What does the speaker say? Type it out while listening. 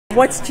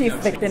What's Chief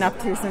Vick been up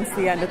to since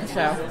the end of the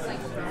show?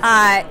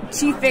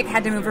 Chief Vick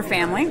had to move her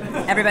family,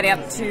 everybody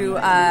up to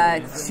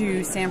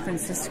San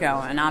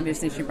Francisco, and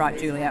obviously she brought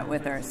Juliet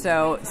with her.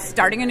 So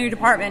starting a new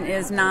department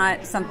is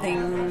not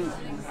something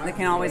that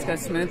can always go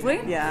smoothly.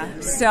 Yeah.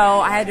 So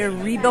I had to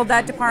rebuild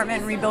that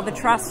department, rebuild the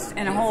trust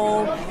in a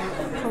whole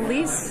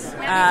police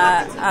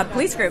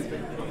group.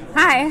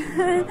 Hi.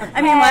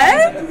 I mean,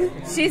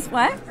 what? She's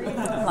what?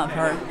 I love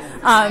her.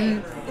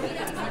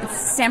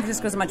 San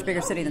Francisco is a much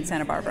bigger city than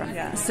Santa Barbara.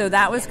 Yeah. So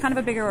that was kind of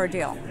a bigger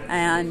ordeal.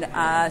 And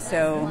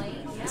so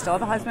I still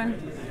have a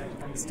husband,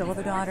 still have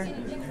a daughter,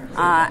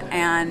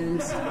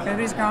 and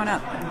everybody's growing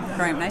up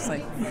nicely.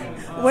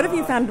 What have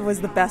you found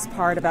was the best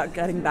part about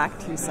getting back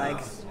to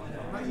Psych?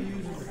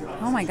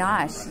 Oh my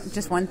gosh.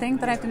 Just one thing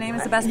that I have to name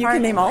is the best part? You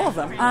can name all of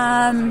them.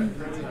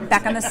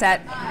 Back on the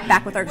set,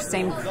 back with our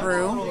same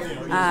crew,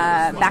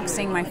 back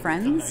seeing my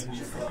friends.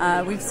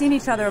 We've seen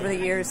each other over the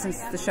years since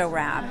the show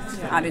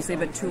wrapped, obviously,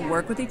 but to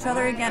work with each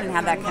other again and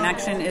have that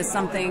connection is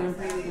something,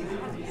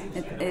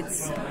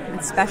 it's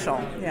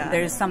special. Yeah.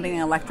 There's something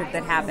electric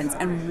that happens,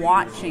 and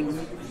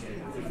watching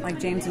like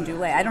James and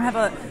Dule, I don't have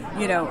a,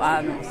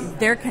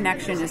 their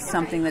connection is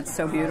something that's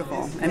so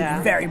beautiful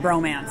and very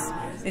bromance.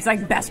 It's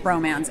like best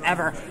bromance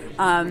ever.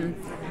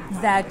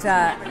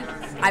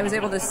 I was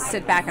able to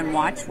sit back and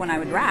watch when I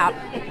would wrap.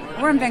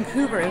 We're in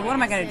Vancouver. What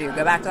am I going to do?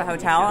 Go back to the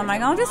hotel? I'm like,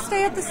 I'll just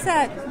stay at the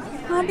set.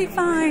 I'll be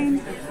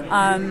fine.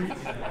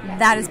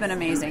 That has been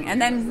amazing.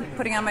 And then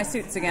putting on my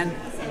suits again.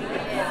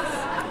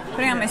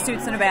 Putting on my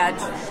suits and a badge.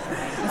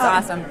 It's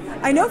awesome.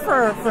 I know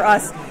for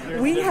us,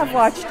 we have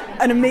watched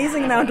an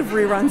amazing amount of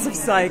reruns of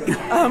Psych.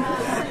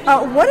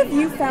 What have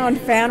you found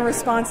fan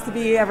response to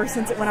be ever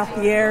since it went off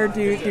the air?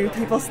 Do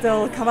people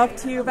still come up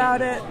to you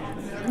about it?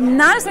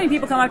 Not as many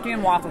people come up to me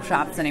in waffle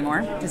shops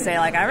anymore to say,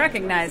 like, I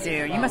recognize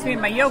you. You must be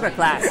in my yoga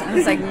class. And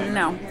it's like,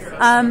 no.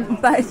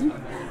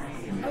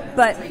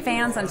 But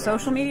fans on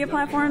social media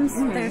platforms,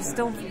 they're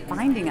still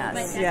finding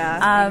us.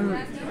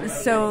 Yeah.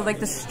 So, like,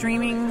 the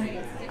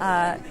streaming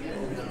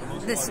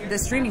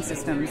streaming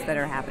systems that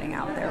are happening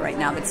out there right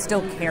now that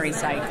still carry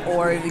Psych,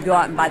 or if you go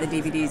out and buy the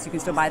DVDs, you can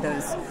still buy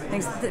those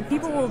things.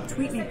 People will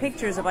tweet me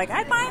pictures of, like,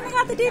 I finally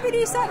got the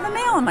DVD set in the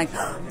mail. I'm like,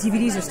 oh,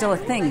 DVDs are still a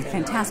thing.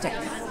 Fantastic.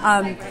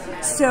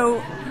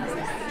 So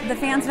the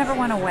fans never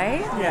went away.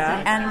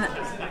 Yeah.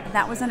 And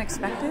that was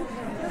unexpected.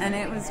 And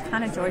it was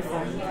kind of joyful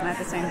at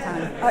the same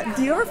time.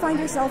 Do you ever find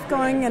yourself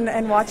going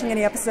and watching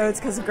any episodes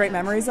because of great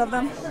memories of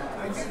them?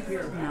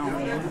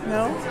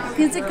 No?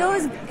 Because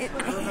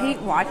I hate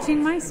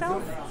watching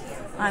myself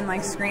on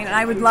like screen, and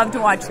I would love to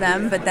watch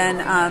them, but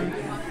then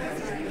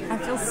I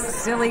feel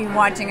silly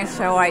watching a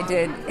show I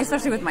did,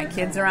 especially with my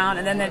kids around,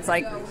 and then it's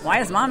like, why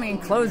is mommy in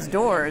closed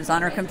doors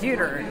on her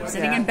computer,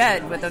 sitting in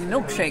bed with a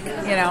milkshake?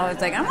 You know,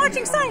 it's like, I'm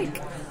watching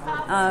Psych.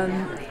 I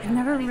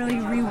never really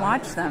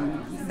rewatch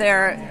them.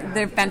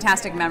 They're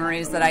fantastic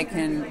memories that I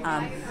can.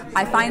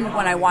 I find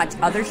when I watch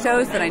other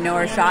shows that I know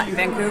are shot in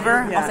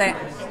Vancouver, I'll say,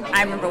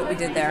 I remember what we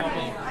did there.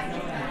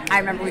 I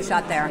remember we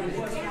shot there.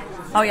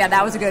 Oh yeah,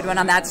 that was a good one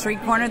on that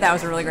street corner. That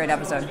was a really great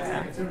episode.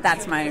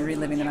 That's my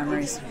reliving the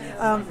memories.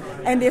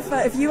 And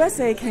if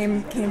USA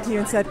came to you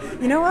and said,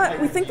 you know what,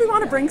 we think we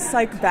want to bring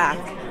Psych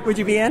back, would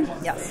you be in?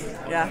 Yes.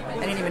 Yeah. I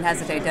didn't even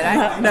hesitate, did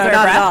I? No,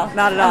 not at all.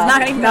 Not at all. I was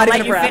not even going to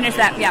let you finish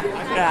that. Yeah.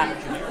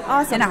 Yeah.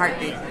 Awesome. In a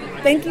heartbeat.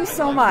 Thank you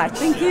so much.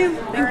 Thank you.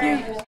 Thank you.